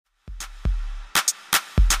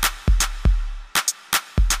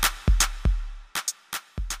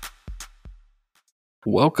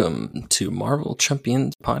Welcome to Marvel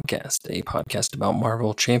Champions Podcast, a podcast about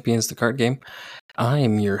Marvel Champions, the card game. I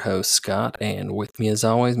am your host, Scott, and with me as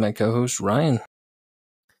always, my co-host, Ryan.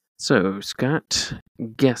 So, Scott,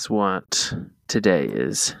 guess what today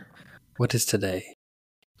is? What is today?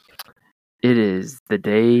 It is the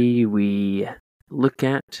day we look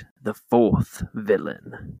at the fourth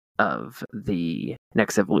villain of the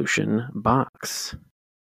Next Evolution box.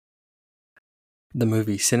 The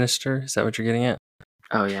movie Sinister? Is that what you're getting at?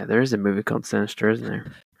 Oh yeah, there is a movie called Sinister, isn't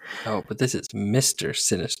there? Oh, but this is Mister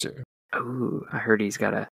Sinister. Oh, I heard he's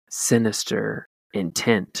got a sinister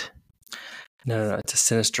intent. No, it's a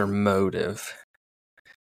sinister motive.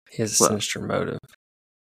 He has a sinister motive.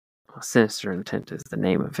 Well, sinister intent is the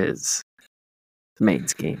name of his main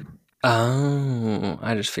scheme. Oh,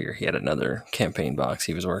 I just figured he had another campaign box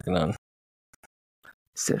he was working on.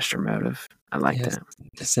 Sinister motive. I like that.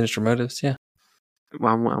 Sinister motives, yeah.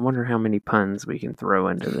 Well, I wonder how many puns we can throw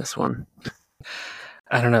into this one.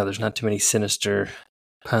 I don't know. There's not too many sinister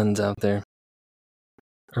puns out there.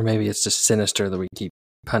 Or maybe it's just sinister that we keep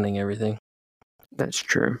punning everything. That's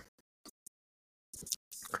true.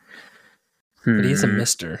 But he's a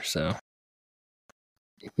mister, so.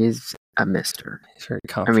 He's a mister. He's very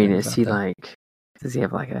confident. I mean, is he that. Does he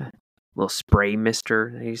have like a little spray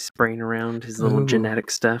mister that he's spraying around his little genetic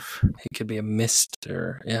stuff? He could be a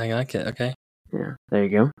mister. Yeah, I like it. Okay. Yeah, there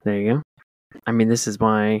you go. I mean, this is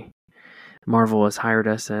why Marvel has hired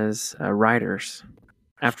us as writers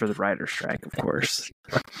after the writer's strike, of course.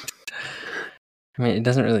 I mean, it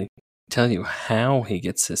doesn't really tell you how he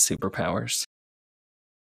gets his superpowers.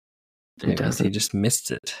 Maybe he just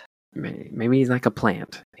missed it. Maybe he's like a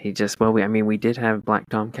plant. We did have Black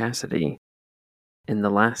Tom Cassidy in the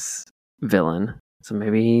last villain, so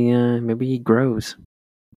maybe he grows.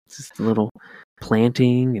 It's just a little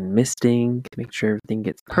planting and misting to make sure everything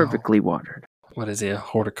gets perfectly watered. What is he, a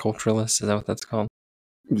horticulturalist? Is that what that's called?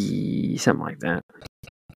 Something like that.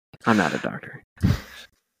 I'm not a doctor.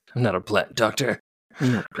 I'm not a plant doctor.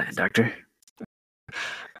 I'm not a plant doctor.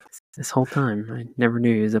 This whole time, I never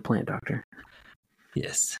knew he was a plant doctor.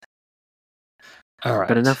 Yes. All right.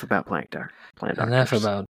 But enough about plant doctors. Enough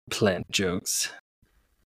about plant jokes.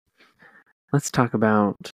 Let's talk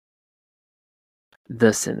about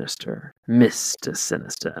the Sinister, Mister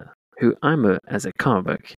Sinister, who as a comic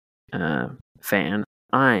book fan,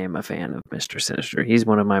 I am a fan of Mister Sinister. He's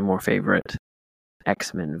one of my more favorite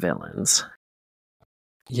X-Men villains.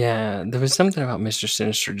 Yeah, there was something about Mister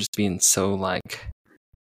Sinister just being so,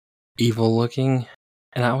 evil looking,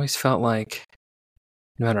 and I always felt like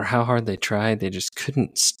no matter how hard they tried, they just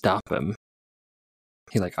couldn't stop him.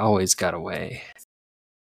 He, always got away.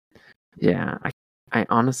 Yeah, I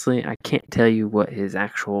honestly, I can't tell you what his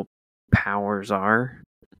actual powers are,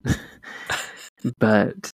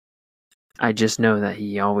 but I just know that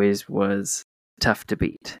he always was tough to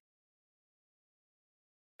beat.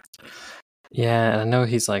 Yeah, I know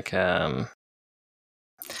he's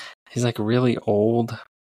really old.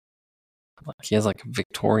 He has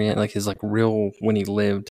Victorian, his real, when he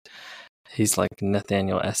lived, he's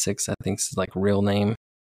Nathaniel Essex, I think is his real name.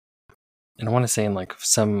 And I want to say in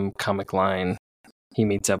some comic line, he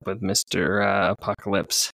meets up with Mr.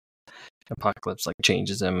 Apocalypse. Apocalypse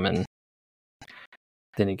changes him, and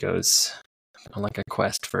then he goes on a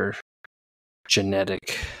quest for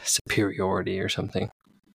genetic superiority or something.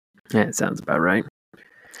 Yeah, it sounds about right.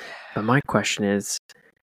 But my question is,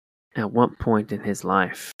 at what point in his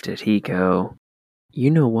life did he go, you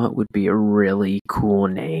know what would be a really cool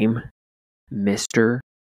name? Mister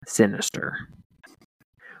Sinister.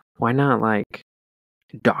 Why not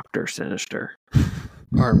Dr. Sinister?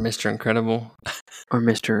 Or Mr. Incredible? Or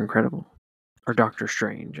Mr. Incredible. Or Doctor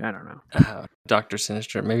Strange, I don't know. Dr.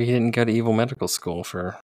 Sinister. Maybe he didn't go to evil medical school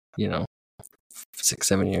for,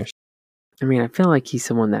 6-7 years. I mean, I feel like he's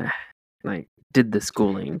someone that did the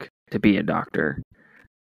schooling to be a doctor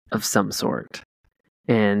of some sort.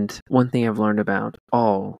 And one thing I've learned about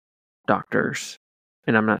all doctors,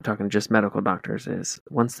 and I'm not talking just medical doctors, is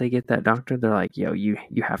once they get that doctor, they're like, yo, you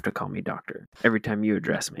have to call me doctor every time you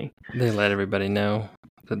address me. They let everybody know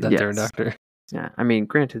that they're a doctor. Yeah, I mean,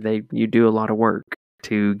 granted, you do a lot of work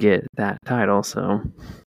to get that title, so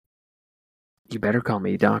you better call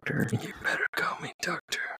me doctor. You better call me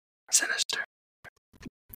Dr. Sinister.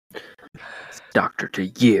 Doctor to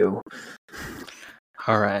you.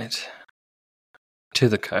 All right. To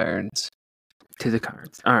the cards.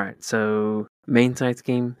 All right, so main side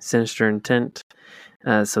scheme, Sinister Intent.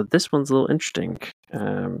 So this one's a little interesting.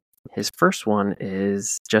 His first one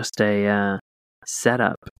is just a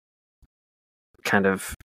setup kind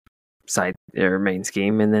of side or main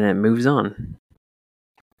scheme, and then it moves on.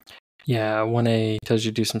 Yeah, 1A tells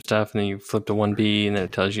you to do some stuff, and then you flip to 1B, and then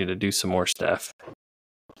it tells you to do some more stuff.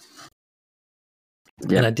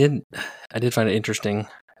 Yeah. And I did find it interesting,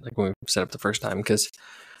 like when we set up the first time, because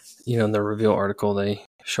in the reveal article they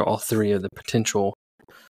show all 3 of the potential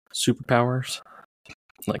superpowers,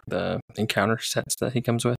 like the encounter sets that he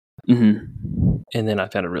comes with. Mm-hmm. And then I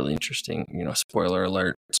found it really interesting. Spoiler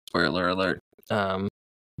alert. Spoiler alert.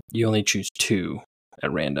 You only choose 2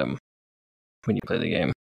 at random when you play the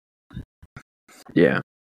game. Yeah.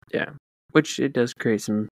 Which it does create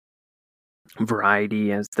some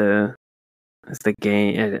variety as the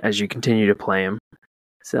game as you continue to play them.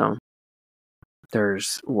 So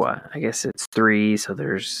there's I guess it's 3. So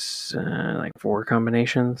there's like 4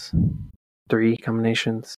 combinations, 3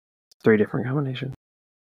 combinations, 3 different combinations.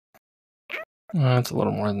 It's a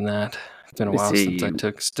little more than that. It's been a while since I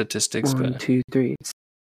took statistics. 1, 2, 3. It's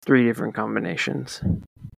 3 different combinations.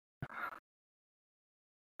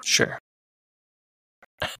 Sure.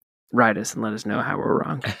 Write us and let us know how we're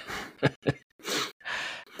wrong.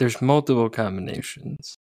 There's multiple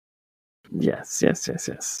combinations. Yes.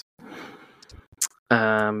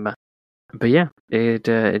 But yeah,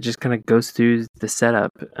 it just kind of goes through the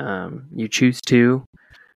setup. You choose 2.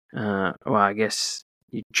 Well, I guess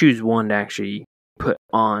you choose 1 to actually put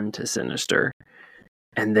on to Sinister,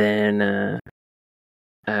 and then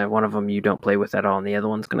one of them you don't play with at all, and the other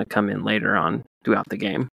one's going to come in later on throughout the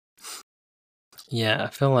game. Yeah, I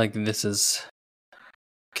feel like this is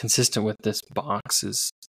consistent with this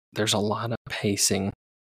box. There's a lot of pacing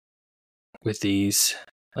with these.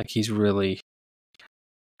 Like his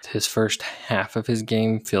first half of his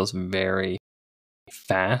game feels very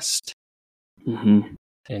fast,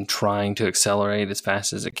 and trying to accelerate as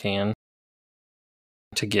fast as it can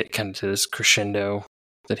to get kind of to this crescendo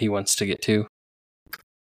that he wants to get to.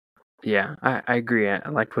 Yeah, I agree. I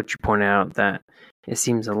liked what you pointed out, that it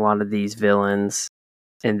seems a lot of these villains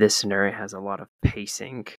in this scenario has a lot of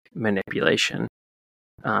pacing manipulation,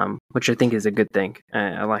 which I think is a good thing.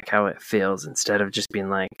 I like how it feels, instead of just being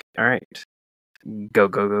like, all right, go,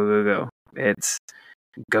 go, go, go, go. It's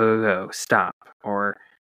go, go, go, stop, or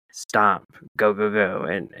stop, go, go, go,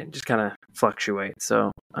 and just kind of fluctuate.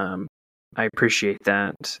 So I appreciate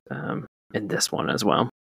that in this one as well.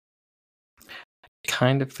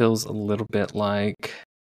 Kind of feels a little bit like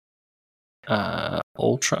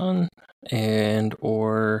Ultron and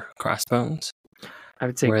or Crossbones. I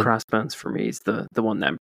would say Crossbones for me is the one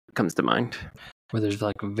that comes to mind. Where there's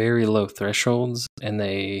like very low thresholds, and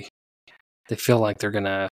they feel like they're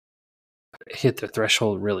gonna hit their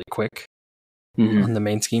threshold really quick on the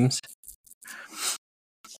main schemes.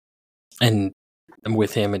 And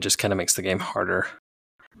with him, it just kind of makes the game harder.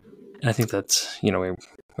 And I think that's, we haven't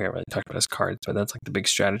really talked about his cards, but that's like the big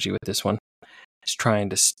strategy with this one. Is trying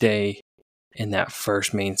to stay in that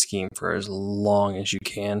first main scheme for as long as you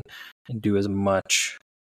can and do as much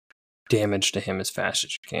damage to him as fast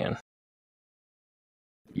as you can.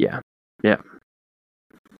 Yeah.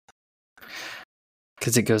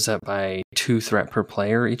 Because it goes up by 2 threat per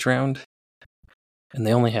player each round. And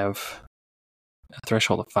they only have a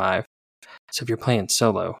threshold of 5. So if you're playing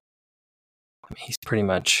solo, he's pretty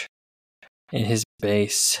much, in his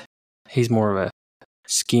base, he's more of a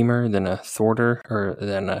schemer than a thwarter or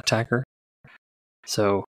than an attacker.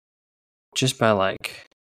 So just by like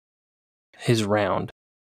his round,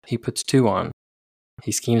 he puts 2 on.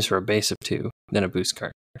 He schemes for a base of 2, then a boost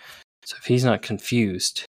card. So if he's not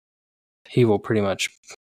confused, he will pretty much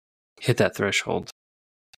hit that threshold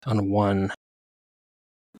on 1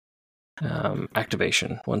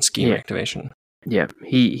 activation, 1 scheme activation. Yeah,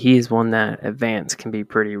 he is one that advance can be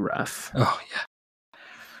pretty rough. Oh yeah,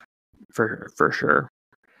 for sure.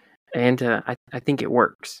 And I think it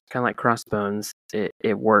works. Kind of like Crossbones,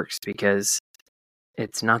 it works because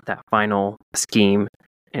it's not that final scheme,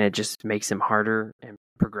 and it just makes him harder and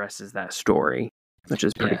progresses that story, which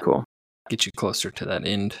is pretty cool. Get you closer to that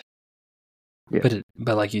end. Yeah.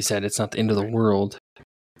 But like you said, it's not the end of the world.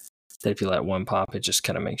 That if you let 1 pop, it just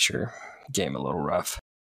kind of makes your game a little rough.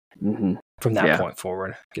 From that point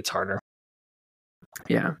forward, it gets harder.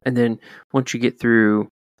 Yeah, and then once you get through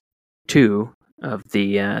 2 of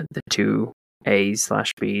the 2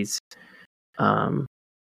 A's/B's,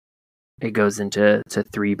 it goes into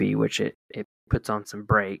 3B, which it puts on some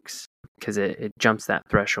brakes because it jumps that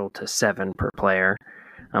threshold to 7 per player,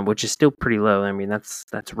 which is still pretty low. I mean, that's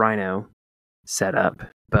Rhino setup,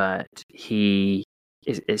 but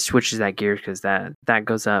it switches that gear because that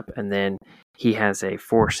goes up, and then he has a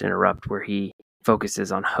force interrupt where he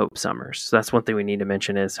focuses on Hope Summers. So that's one thing we need to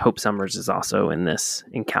mention is Hope Summers is also in this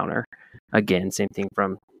encounter. Again, same thing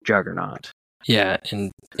from Juggernaut. Yeah,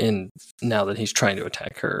 and now that he's trying to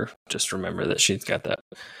attack her, just remember that she's got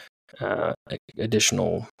that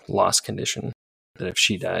additional loss condition that if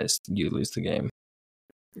she dies, you lose the game.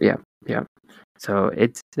 Yeah. So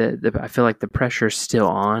it's I feel like the pressure's still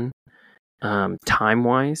on, time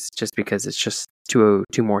wise, just because it's just two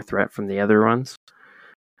more threat from the other ones.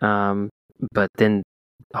 But then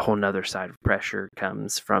a whole nother side of pressure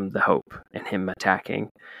comes from the hope and him attacking.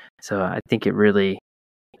 So I think it really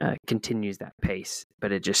continues that pace,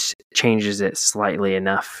 but it just changes it slightly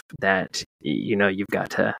enough that you've got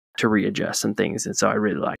to readjust some things, and so I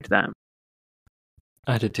really liked that.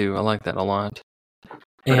 I did too. I like that a lot.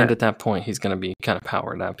 But, And at that point, he's going to be kind of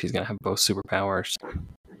powered up. He's going to have both superpowers.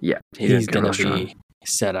 Yeah, he's going to be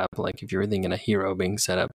set up like if you're thinking a hero being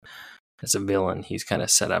set up as a villain, he's kind of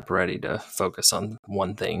set up ready to focus on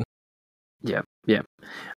one thing. Yeah.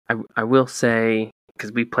 I will say,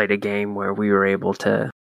 because we played a game where we were able to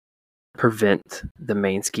prevent the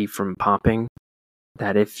main ski from popping,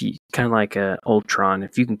 that if you kind of like a Ultron,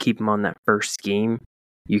 if you can keep him on that first scheme,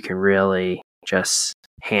 you can really just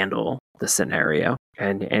handle the scenario.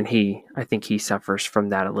 And I think he suffers from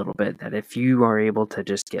that a little bit, that if you are able to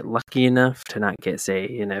just get lucky enough to not get,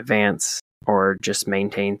 say, an advance or just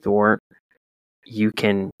maintain thwart, you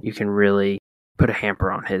can really put a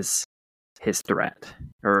hamper on his threat,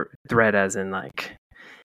 or threat as in like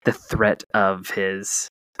the threat of his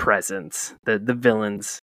presence, the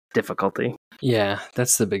villain's difficulty. Yeah,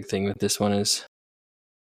 that's the big thing with this one, is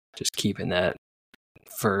just keeping that,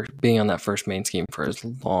 for being on that first main scheme for as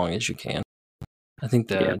long as you can. I think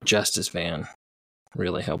the Justice Van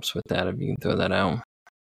really helps with that, if you can throw that out.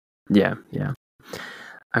 Yeah.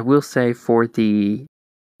 I will say, for the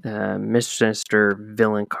Mister Sinister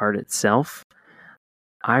villain card itself,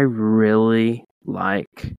 I really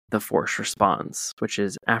like the Force Response, which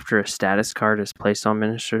is after a status card is placed on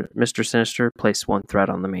Mister Sinister, place one threat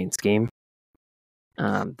on the main scheme.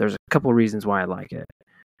 There's a couple reasons why I like it.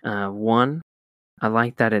 One, I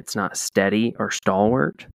like that it's not steady or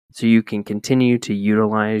stalwart, so you can continue to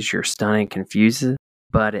utilize your stun and confuse it,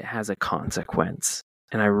 but it has a consequence.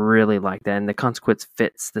 And I really like that. And the consequence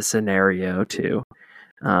fits the scenario too.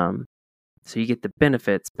 So you get the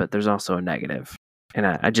benefits, but there's also a negative. And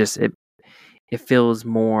it feels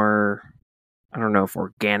more, I don't know if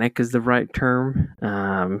organic is the right term,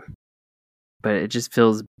 but it just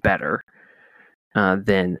feels better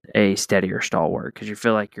than a steadier stalwart, because you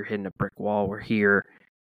feel like you're hitting a brick wall, where here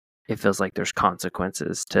it feels like there's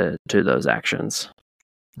consequences to those actions.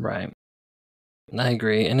 Right. I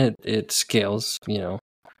agree. And it scales,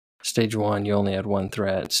 Stage 1, you only had one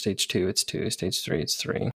threat. Stage 2, it's 2. Stage 3, it's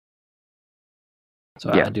 3.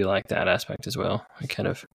 So yeah. I do like that aspect as well. It kind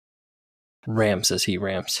of ramps as he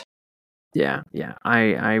ramps. Yeah.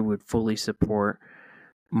 I would fully support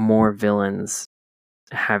more villains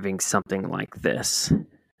having something like this,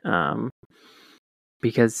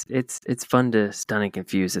 because it's fun to stun and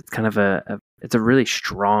confuse. It's kind of it's a really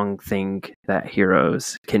strong thing that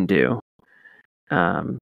heroes can do,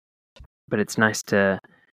 but it's nice to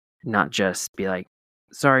not just be like,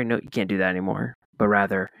 sorry, no, you can't do that anymore, but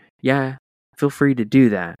rather, yeah, feel free to do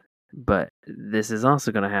that, but this is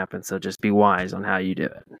also going to happen, so just be wise on how you do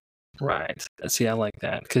it. Right. See, I like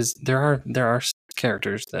that, because there are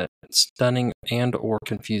characters that stunning and or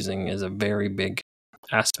confusing is a very big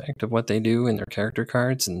aspect of what they do in their character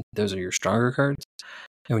cards, and those are your stronger cards.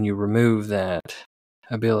 And when you remove that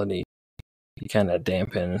ability, you kind of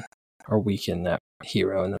dampen or weaken that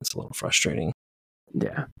hero, and that's a little frustrating.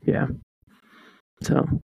 Yeah. So,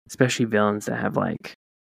 especially villains that have like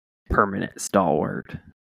permanent stalwart,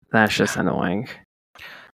 that's just annoying.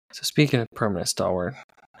 So speaking of permanent stalwart,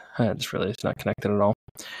 it's not connected at all.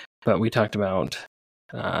 But we talked about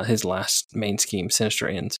his last main scheme, Sinister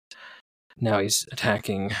Ends. Now he's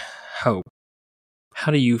attacking Hope.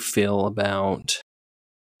 How do you feel about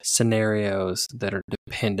scenarios that are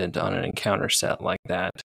dependent on an encounter set like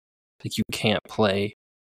that? Like, you can't play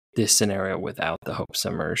this scenario without the Hope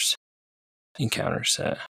Summers encounter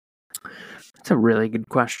set. That's a really good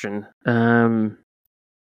question. I'm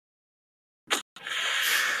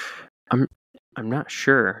not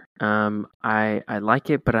sure. I like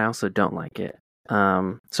it, but I also don't like it.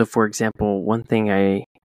 So for example, one thing I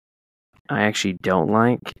actually don't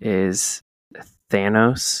like is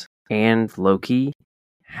Thanos and Loki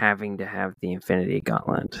having to have the Infinity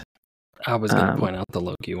Gauntlet. I was going to point out the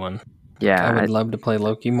Loki one. Yeah, I would love to play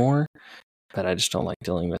Loki more, but I just don't like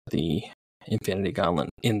dealing with the Infinity Gauntlet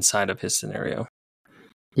inside of his scenario.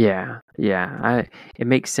 Yeah. It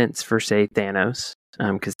makes sense for, say, Thanos,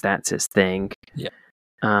 because that's his thing. Yeah.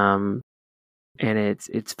 And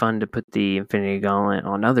it's fun to put the Infinity Gauntlet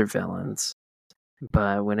on other villains.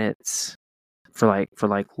 But when it's for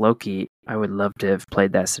Loki, I would love to have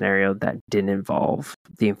played that scenario that didn't involve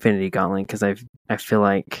the Infinity Gauntlet, because I feel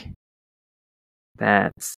like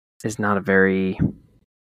that is not a very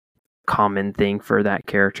common thing for that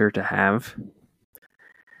character to have.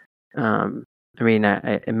 I mean,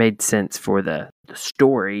 it made sense for the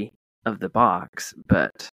story of the box,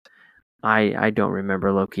 but I don't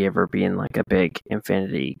remember Loki ever being like a big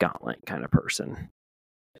Infinity Gauntlet kind of person.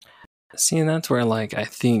 See, and that's where, like, I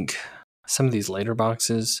think some of these later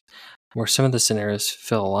boxes, where some of the scenarios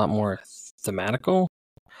feel a lot more thematical,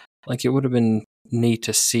 like, it would have been neat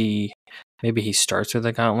to see maybe he starts with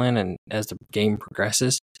a gauntlet, and as the game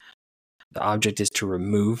progresses, the object is to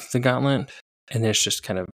remove the gauntlet, and it's just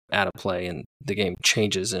kind of out of play, and the game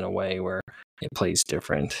changes in a way where it plays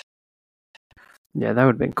different. Yeah, that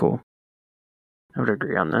would have been cool. I would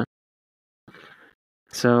agree on that.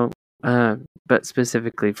 So, but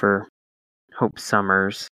specifically for Hope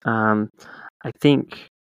Summers, I think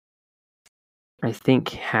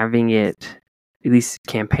having it, at least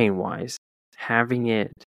campaign wise, having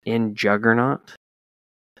it in Juggernaut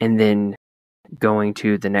and then going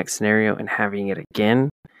to the next scenario and having it again,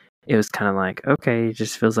 it was kind of like, okay, it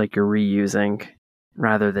just feels like you're reusing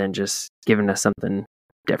rather than just giving us something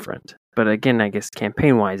different. But again, I guess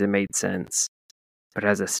campaign wise, it made sense. But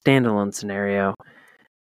as a standalone scenario,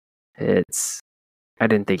 I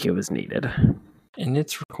didn't think it was needed. And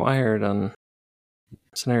it's required on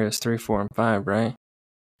scenarios 3, 4, and 5, right?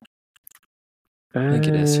 I think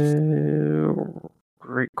it is.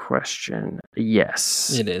 Great question.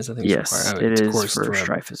 Yes. It is. I think yes, it's required. it It's is for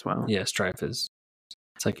Strife as well. Yeah, Strife is.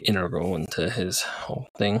 It's like integral into his whole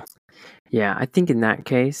thing. Yeah, I think in that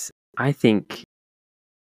case, I think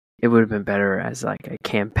it would have been better as like a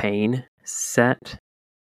campaign set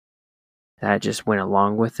that just went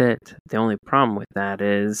along with it. The only problem with that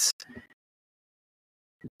is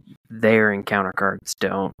their encounter cards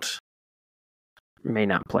may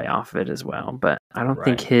not play off of it as well. But I don't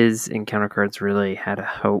think his encounter cards really had a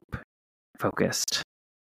hope focused.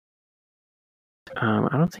 I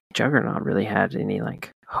don't think Juggernaut really had any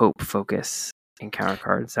like hope focus encounter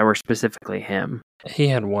cards that were specifically him. He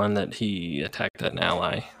had one that he attacked an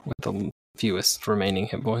ally with the fewest remaining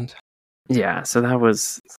hit points. Yeah, so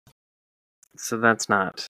that's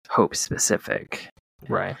not hope specific.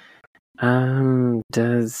 Right.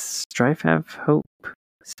 Does Strife have hope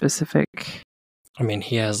specific? I mean,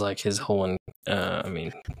 he has like his whole,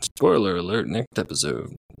 spoiler alert, next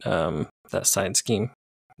episode, that side scheme.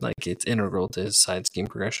 Like, it's integral to his side scheme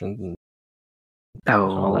progression and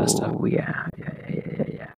all that stuff. Yeah.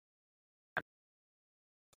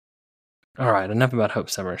 All right, enough about Hope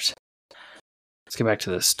Summers. Let's get back to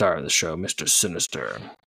the star of the show, Mister Sinister.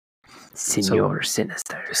 Sinister.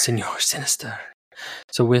 Senor Sinister.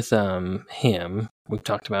 So with him, we've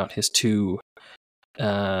talked about his two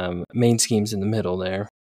main schemes in the middle there.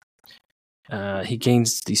 He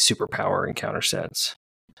gains these superpower encounter sets.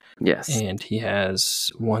 Yes. And he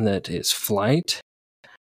has one that is flight.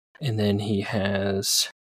 And then he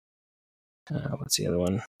has... what's the other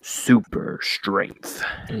one? Super strength.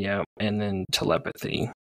 Yeah, and then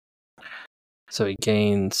telepathy. So he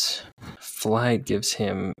gains flight, gives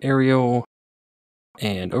him aerial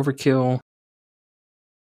and overkill.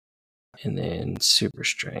 And then super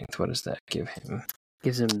strength, what does that give him?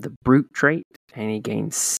 Gives him the brute trait, and he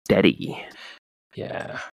gains steady.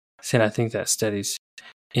 Yeah. See, and I think that steady's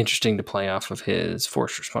interesting to play off of his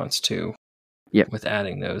force response too. Yeah. With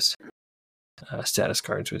adding those status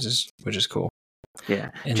cards, which is cool.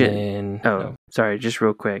 Yeah. And then sorry, just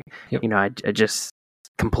real quick. Yep. I just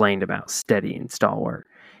complained about steady and stalwart.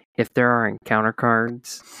 If there are encounter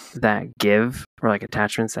cards that give, or like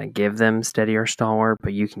attachments that give them steady or stalwart,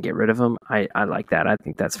 but you can get rid of them, I like that. I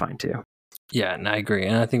think that's fine too. Yeah, and I agree.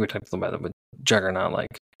 And I think we talked about that with Juggernaut.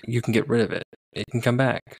 Like, you can get rid of it. It can come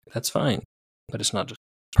back. That's fine. But it's not just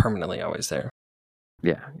permanently always there.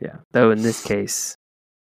 Yeah. Though in this case,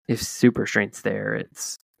 if super strength's there,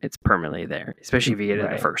 it's permanently there, especially if you get it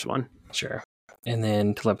in the first one. Sure. And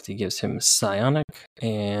then telepathy gives him psionic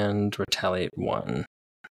and retaliate 1.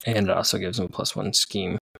 And it also gives him a +1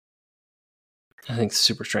 scheme. I think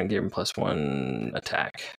super strength gave him +1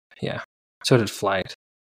 attack. Yeah. So did flight.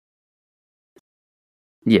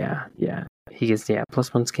 Yeah. He gets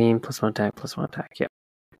 +1 scheme, +1 attack, +1 attack. Yeah.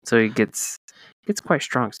 So he gets quite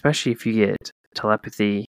strong, especially if you get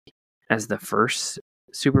telepathy as the first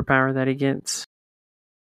superpower that he gets.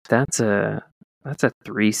 That's a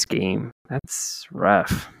 3 scheme. That's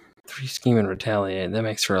rough. 3 scheme and retaliate. That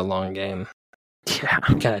makes for a long game. Yeah.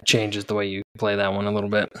 It kind of changes the way you play that one a little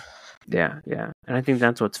bit. Yeah. And I think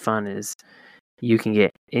that's what's fun is you can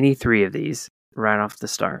get any 3 of these right off the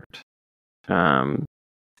start. And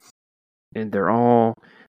they're all,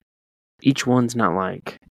 each one's not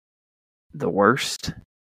like the worst,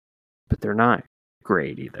 but they're not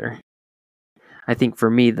great either. I think for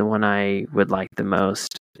me, the one I would like the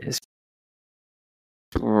most is,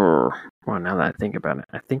 well, now that I think about it,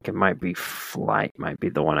 I think it might be Flight, might be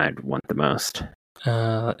the one I'd want the most.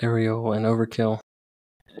 Aerial and Overkill.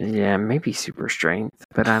 Yeah, maybe Super Strength,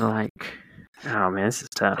 but I like, oh man, this is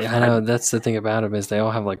tough. I know, that's the thing about them is they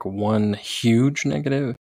all have like one huge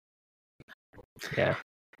negative. Yeah.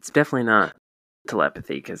 It's definitely not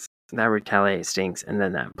telepathy, because that retaliate stinks, and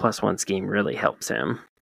then that +1 scheme really helps him.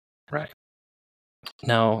 Right.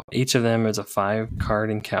 Now, each of them is a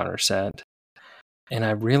 5-card encounter set, and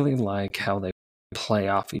I really like how they play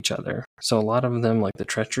off each other. So a lot of them, like the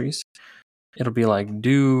treacheries, it'll be like,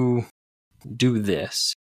 do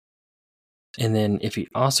this. And then if he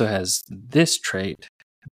also has this trait,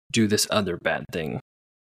 do this other bad thing.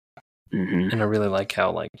 Mm-hmm. And I really like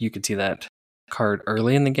how, like, you could see that card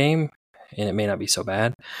early in the game, and it may not be so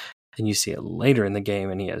bad. And you see it later in the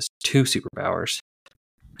game, and he has 2 superpowers.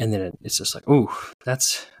 And then it's just like, ooh,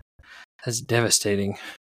 that's devastating.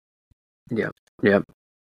 Yep.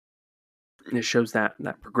 It shows that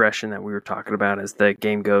progression that we were talking about. As the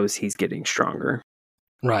game goes, he's getting stronger.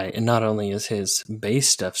 Right, and not only is his base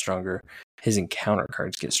stuff stronger, his encounter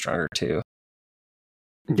cards get stronger too.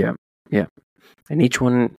 Yep. And each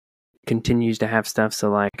one continues to have stuff. So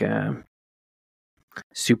like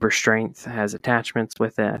Super Strength has attachments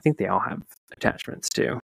with it. I think they all have attachments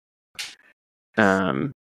too.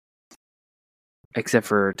 Except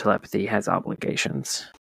for Telepathy has obligations.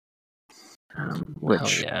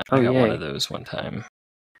 Which I got one of those one time.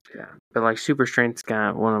 Yeah, but like Super Strength's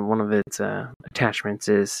got one of its attachments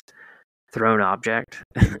is thrown object.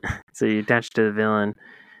 So you attach to the villain,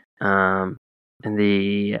 and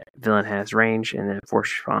the villain has range, and then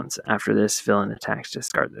force response. After this villain attacks,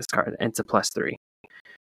 discard this card. And it's a +3.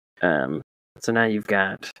 So now you've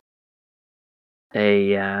got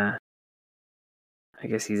a. I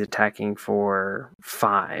guess he's attacking for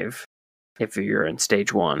 5 if you're in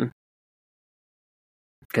stage 1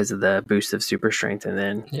 because of the boost of Super Strength, and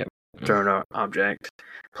then thrown an object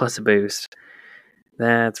plus a boost.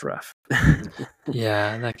 That's rough.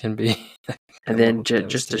 Yeah, that can be. And then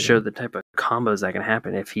just to show the type of combos that can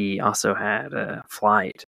happen, if he also had a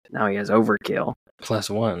Flight, now he has Overkill.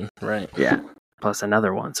 +1, right? Yeah, plus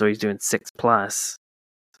another one. So he's doing 6+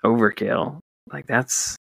 Overkill. Like that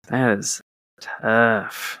is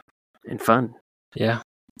tough and fun. Yeah.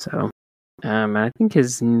 So, I think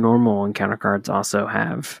his normal encounter cards also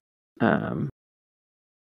have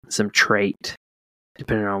some trait,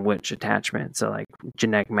 depending on which attachment. So, like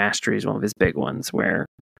Genetic Mastery is one of his big ones, where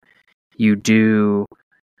you do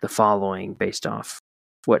the following based off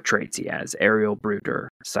what traits he has: Aerial, Brute, or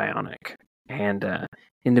Psionic. And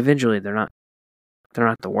individually, they're not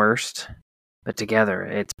the worst, but together,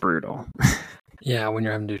 it's brutal. Yeah, when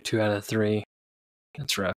you're having to do 2 out of 3,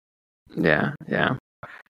 that's rough. Yeah.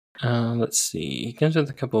 Let's see. He comes with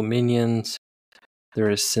a couple of minions. There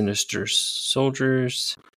is Sinister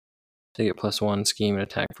Soldiers. They get +1 scheme and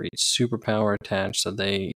attack for each superpower attached, so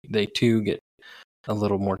they too get a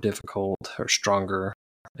little more difficult or stronger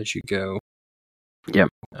as you go. Yep.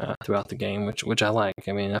 Throughout the game, which I like.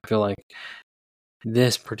 I mean, I feel like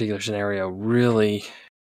this particular scenario really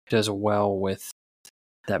does well with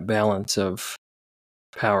that balance of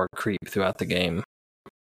power creep throughout the game.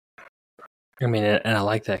 I mean, and I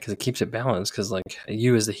like that because it keeps it balanced, because like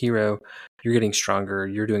you as the hero, you're getting stronger,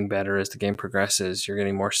 you're doing better as the game progresses, you're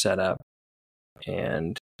getting more set up,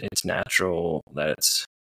 and it's natural that it's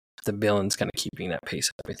the villain's kind of keeping that pace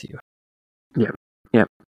up with you. Yep.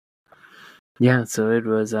 Yeah, so it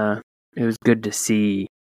was good to see,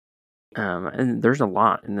 and there's a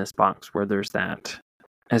lot in this box where there's that.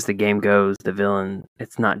 As the game goes, the villain,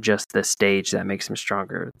 it's not just the stage that makes him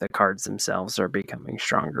stronger. The cards themselves are becoming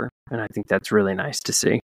stronger. And I think that's really nice to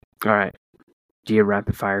see. All right. Do you have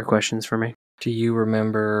rapid fire questions for me? Do you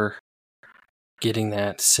remember getting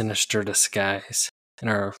that Sinister disguise in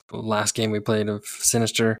our last game we played of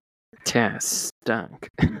Sinister? Yeah, stunk.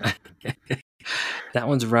 That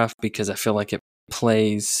one's rough because I feel like it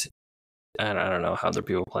plays, I don't know how other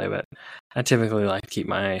people play, but I typically like to keep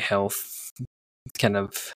my health kind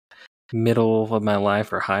of middle of my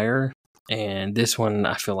life or higher, and this one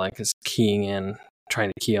I feel like is trying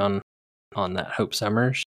to key on that Hope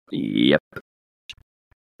Summers. Yep,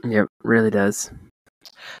 really does.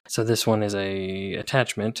 So this one is a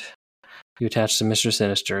attachment. You attach to Mister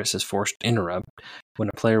Sinister. It says Forced Interrupt. When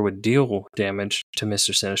a player would deal damage to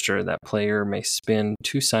Mister Sinister, that player may spend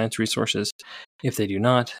 2 science resources. If they do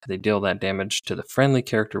not, they deal that damage to the friendly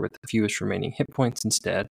character with the fewest remaining hit points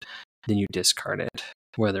instead. Then you discard it,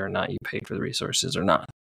 whether or not you paid for the resources or not.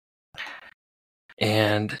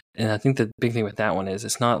 And I think the big thing with that one is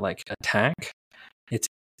it's not like attack,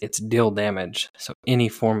 it's deal damage. So any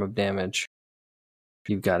form of damage,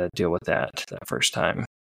 you've got to deal with that first time.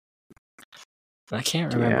 I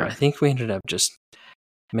can't remember. Yeah. I think we ended up just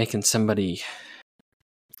making somebody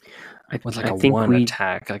with like I a think one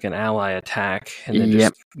attack, like an ally attack, and then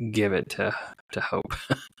just give it to Hope.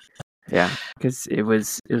 Yeah, because it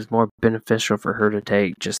was more beneficial for her to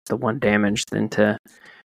take just the 1 damage than to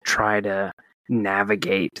try to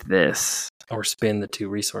navigate this or spend the 2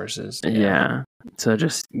 resources. Yeah. So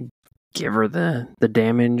just give her the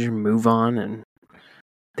damage, move on, and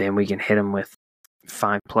then we can hit him with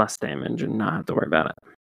 5+ damage and not have to worry about it.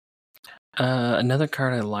 Another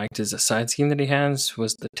card I liked is a side scheme that he has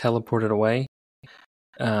was the teleported away.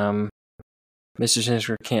 Mr.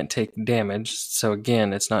 Sinister can't take damage, so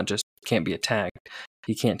again, it's not just can't be attacked.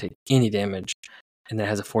 He can't take any damage, and that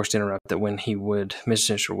has a forced interrupt that when Mr.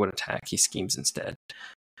 Sinister would attack, he schemes instead,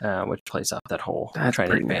 which plays off that whole trying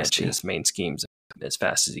to advance his main schemes as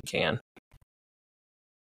fast as he can.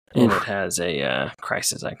 And it has a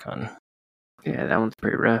crisis icon. Yeah, that one's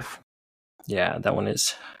pretty rough. Yeah, that one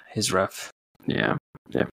is rough. Yeah.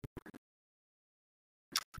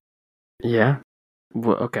 Yeah.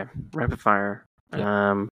 Well, okay. Rapid fire. Yep.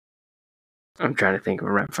 I'm trying to think of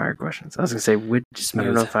rapid fire questions. I was gonna say I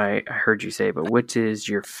don't know if I heard you say, but which is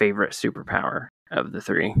your favorite superpower of the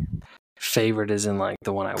 3? Favorite is in like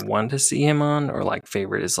the one I want to see him on, or like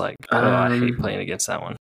favorite is like, I hate playing against that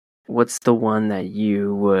one. What's the one that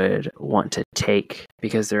you would want to take,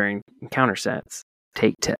 because they're in encounter sets,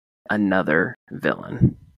 take to another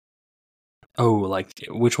villain? Oh, like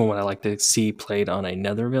which one would I like to see played on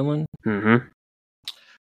another villain?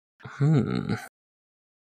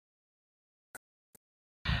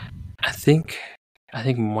 I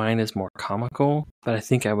think mine is more comical, but I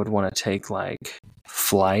think I would want to take like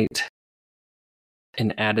Flight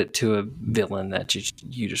and add it to a villain that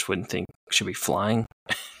you just wouldn't think should be flying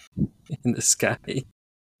in the sky.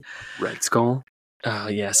 Red Skull? Oh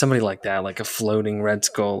yeah, somebody like that, like a floating Red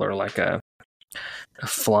Skull, or like a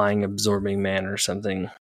flying absorbing man or something.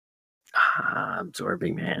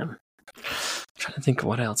 Absorbing man. I'm trying to think of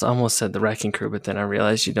what else. I almost said the Wrecking Crew, but then I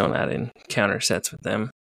realized you don't add in counter sets with them.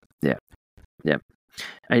 Yeah.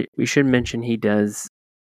 We should mention he does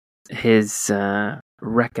his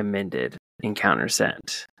recommended encounter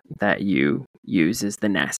set that you use is the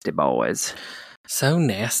Nasty Boys. So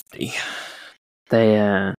nasty. They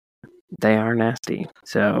are nasty.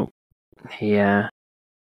 So he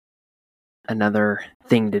another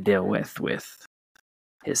thing to deal with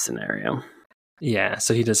his scenario. Yeah,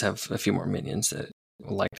 so he does have a few more minions that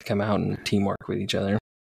like to come out and teamwork with each other.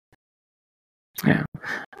 Yeah.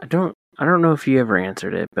 I don't know if you ever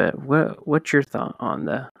answered it, but what's your thought on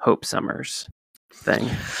the Hope Summers thing?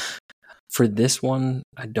 For this one,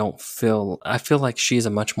 I feel like she's a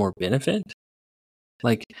much more benefit.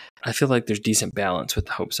 Like, I feel like there's decent balance with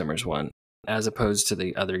the Hope Summers one, as opposed to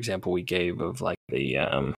the other example we gave of like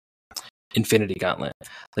the Infinity Gauntlet.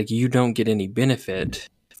 Like, you don't get any benefit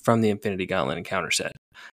from the Infinity Gauntlet encounter set.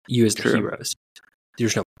 You as the heroes,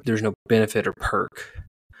 there's no benefit or perk.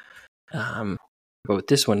 But with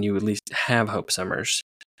this one, you at least have Hope Summers.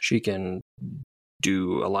 She can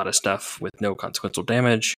do a lot of stuff with no consequential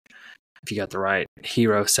damage. If you got the right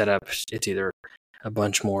hero set up, it's either a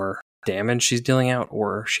bunch more damage she's dealing out,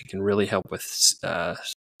 or she can really help with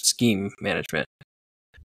scheme management,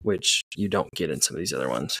 which you don't get in some of these other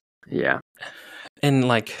ones. Yeah. And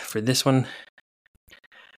like for this one,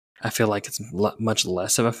 I feel like it's much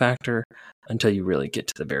less of a factor until you really get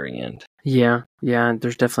to the very end. Yeah.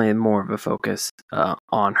 There's definitely more of a focus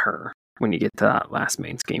on her when you get to that last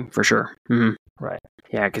main scheme, for sure. Mm-hmm. Right.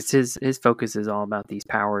 Yeah, because his focus is all about these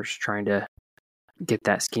powers, trying to get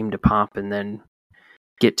that scheme to pop, and then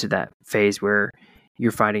get to that phase where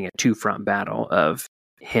you're fighting a 2-front battle of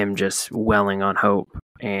him just welling on hope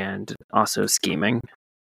and also scheming.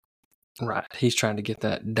 Right. He's trying to get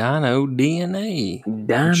that Dino DNA.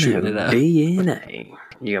 Dino DNA.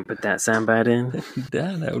 You gonna put that soundbite in?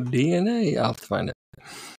 Dino DNA. I'll have to find it.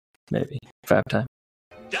 Maybe. 5 times.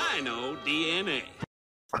 Dino DNA.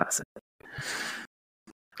 Classic.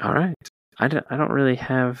 All right. I don't really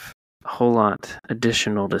have a whole lot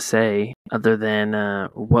additional to say other than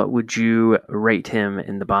what would you rate him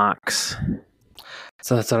in the box?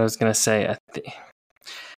 So that's what I was going to say.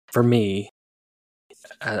 For me,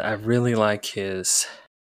 I really like I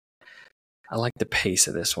like the pace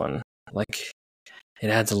of this one. Like, it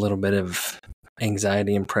adds a little bit of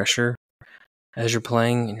anxiety and pressure as you're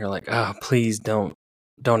playing, and you're like, oh, please don't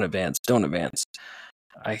advance, don't advance.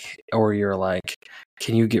 Or you're like,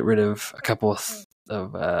 can you get rid of a couple of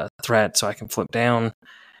threats so I can flip down, and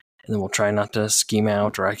then we'll try not to scheme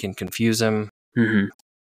out, or I can confuse him. Mm-hmm.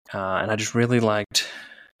 And I just really liked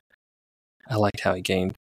how he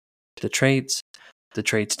gained the traits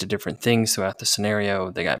to different things throughout the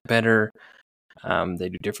scenario. They got better. They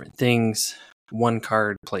do different things. One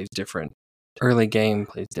card plays different early game,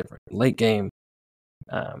 plays different late game.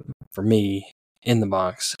 For me, in the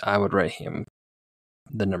box, I would rate him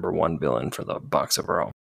the number one villain for the box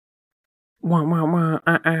overall. Wah, wah, wah,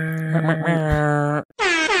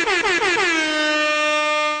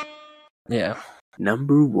 Yeah.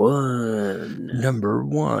 Number one.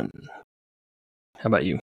 How about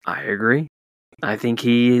you? I agree. I think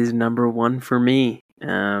he is number one for me.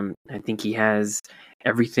 I think he has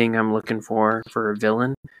everything I'm looking for a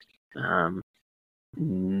villain.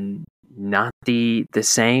 Not the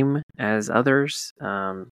same as others.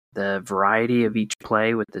 The variety of each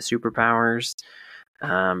play with the superpowers,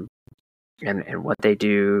 and what they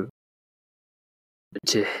do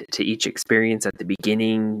to each experience at the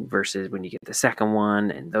beginning versus when you get the second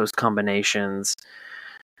one, and those combinations.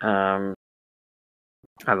 I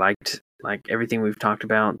liked everything we've talked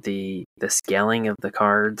about. The scaling of the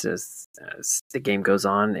cards as the game goes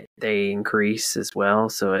on, they increase as well,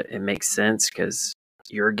 so it makes sense because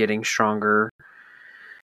you're getting stronger.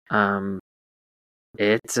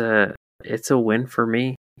 It's a win for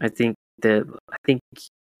me. I think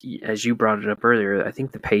as you brought it up earlier, I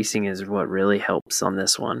think the pacing is what really helps on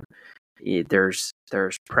this one. There's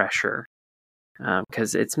pressure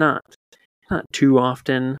because it's not too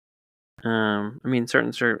often. I mean,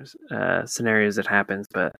 certain scenarios it happens,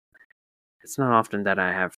 but it's not often that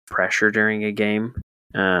I have pressure during a game.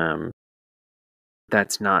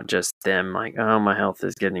 That's not just them like, oh, my health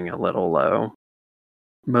is getting a little low.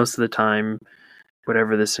 Most of the time,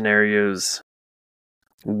 whatever the scenario's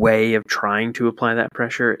way of trying to apply that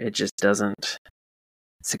pressure, it just doesn't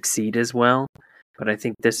succeed as well. But I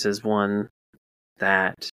think this is one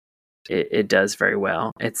that it does very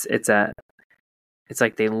well. It's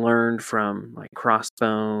like they learned from like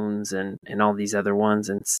Crossbones and all these other ones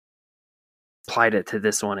and applied it to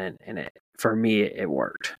this one, and it, for me, it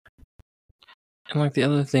worked. And like the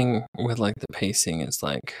other thing with like the pacing is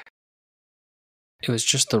like it was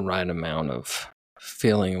just the right amount of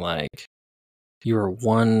feeling like you were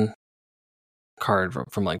one card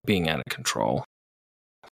from like being out of control,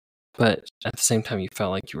 but at the same time you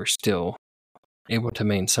felt like you were still able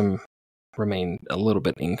to remain a little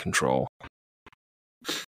bit in control.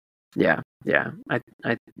 Yeah. The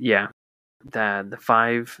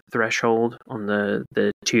 5 threshold on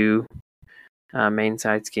the 2 main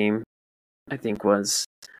side scheme, I think was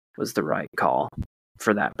the right call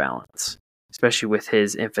for that balance, especially with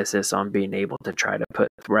his emphasis on being able to try to put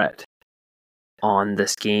threat on the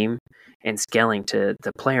scheme and scaling to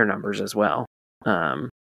the player numbers as well.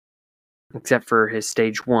 Except for his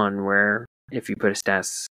stage 1, where if you put a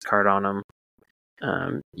stats card on him,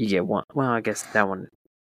 you get 1. Well, I guess that one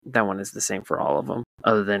is the same for all of them,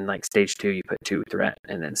 other than like stage 2 you put 2 threat,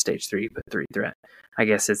 and then stage 3 you put 3 threat. I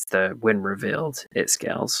guess it's the when revealed it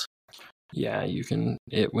scales. Yeah, you can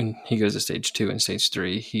when he goes to stage 2 and stage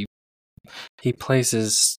 3, he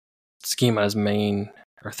places scheme on his main,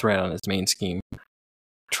 or threat on his main scheme,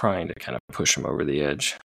 trying to kind of push him over the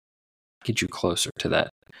edge, get you closer to that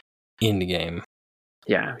end game.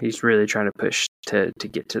 Yeah, he's really trying to push to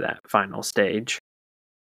get to that final stage.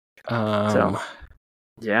 So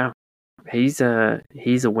yeah, he's a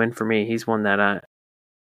win for me. He's one that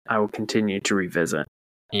I will continue to revisit.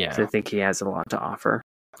 Yeah, I think he has a lot to offer.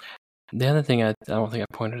 The other thing, I don't think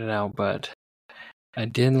I pointed it out, but I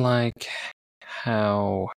did like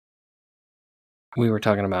how we were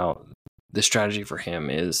talking about the strategy for him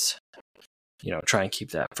is, try and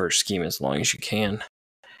keep that first scheme as long as you can.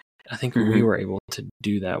 I think we were able to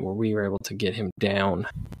do that, where we were able to get him down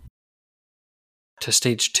to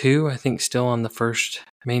stage 2, I think still on the first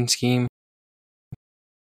main scheme.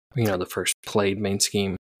 The first played main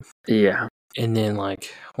scheme. Yeah. And then,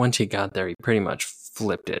 like, once he got there, he pretty much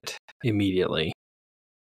flipped it immediately.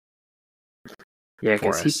 Yeah,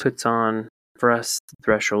 because he puts on, for us, the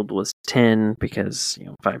threshold was 10 because,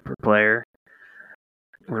 5 per player.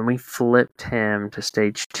 When we flipped him to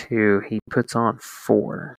stage 2, he puts on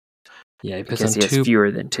 4. Yeah, he puts because on he 2. has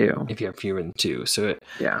fewer than 2. If you have fewer than 2. So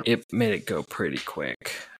it made it go pretty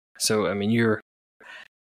quick. So, I mean,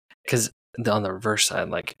 because on the reverse side,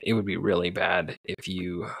 like, it would be really bad if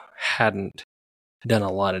you hadn't done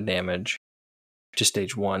a lot of damage to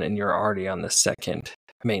stage 1 and you're already on the second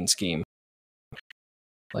main scheme.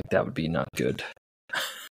 Like, that would be not good.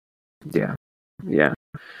 Yeah.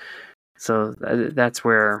 So that's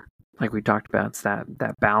where, like we talked about, it's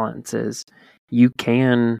that balance is you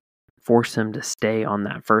can force him to stay on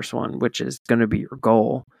that first one, which is going to be your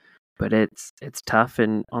goal, but it's tough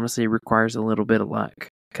and honestly requires a little bit of luck,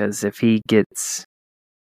 because if he gets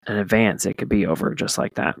an advance, it could be over just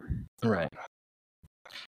like that. Right.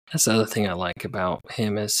 That's the other thing I like about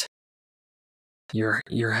him is I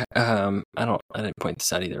didn't point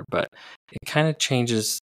this out either, but it kind of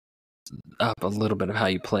changes up a little bit of how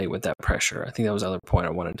you play with that pressure. I think that was the other point I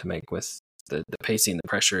wanted to make with the pacing. The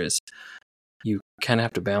pressure is you kind of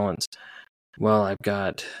have to balance. Well, I've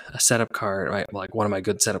got a setup card, right? Like one of my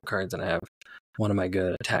good setup cards, and I have one of my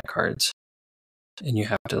good attack cards, and you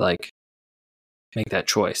have to like make that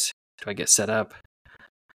choice. Do I get set up,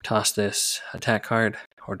 toss this attack card,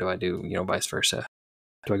 or do I do, vice versa?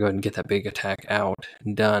 Do I go ahead and get that big attack out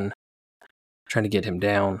and done, trying to get him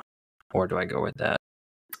down, or do I go with that?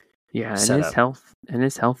 Yeah, setup? And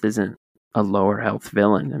his health isn't a lower health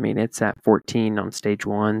villain. I mean, it's at 14 on stage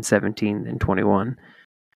 1, 17, then 21.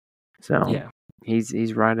 So Yeah,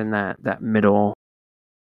 he's right in that middle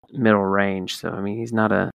range. So I mean, he's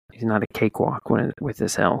not a cakewalk with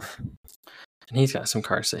his health. and he's got some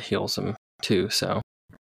cards that heals him too. So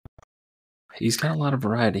he's got a lot of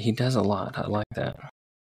variety. He does a lot. I like that.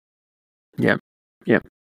 Yep.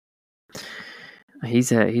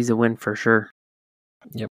 He's a win for sure.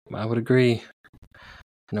 Yep, I would agree.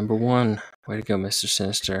 Number 1. Way to go, Mister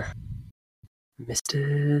Sinister.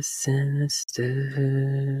 Mr. Sinister.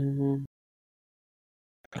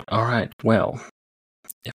 All right, well,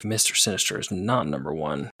 if Mister Sinister is not number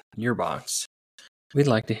 1 in your box, we'd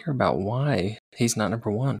like to hear about why he's not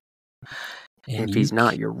number 1. And if he's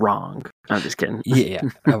not, you're wrong. I'm just kidding. Yeah,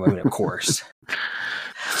 I mean, of course.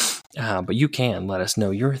 But you can let us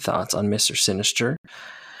know your thoughts on Mister Sinister.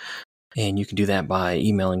 And you can do that by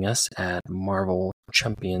emailing us at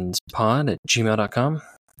marvelchampionspod@gmail.com.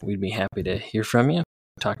 We'd be happy to hear from you,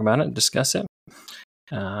 talk about it, discuss it.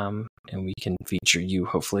 And we can feature you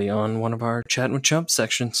hopefully on one of our Chat with Chump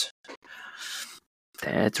sections.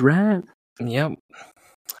 That's right. Yep.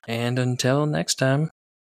 And until next time,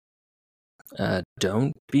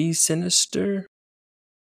 don't be sinister.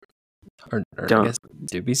 Or Don't. I guess,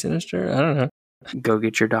 do be sinister? I don't know. Go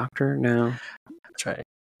get your doctor? No. That's right.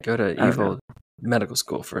 Go to evil medical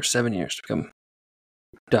school for 7 years to become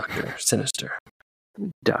Dr. Sinister.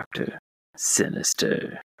 Dr.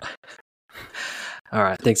 Sinister. All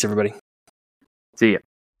right. Thanks, everybody. See ya.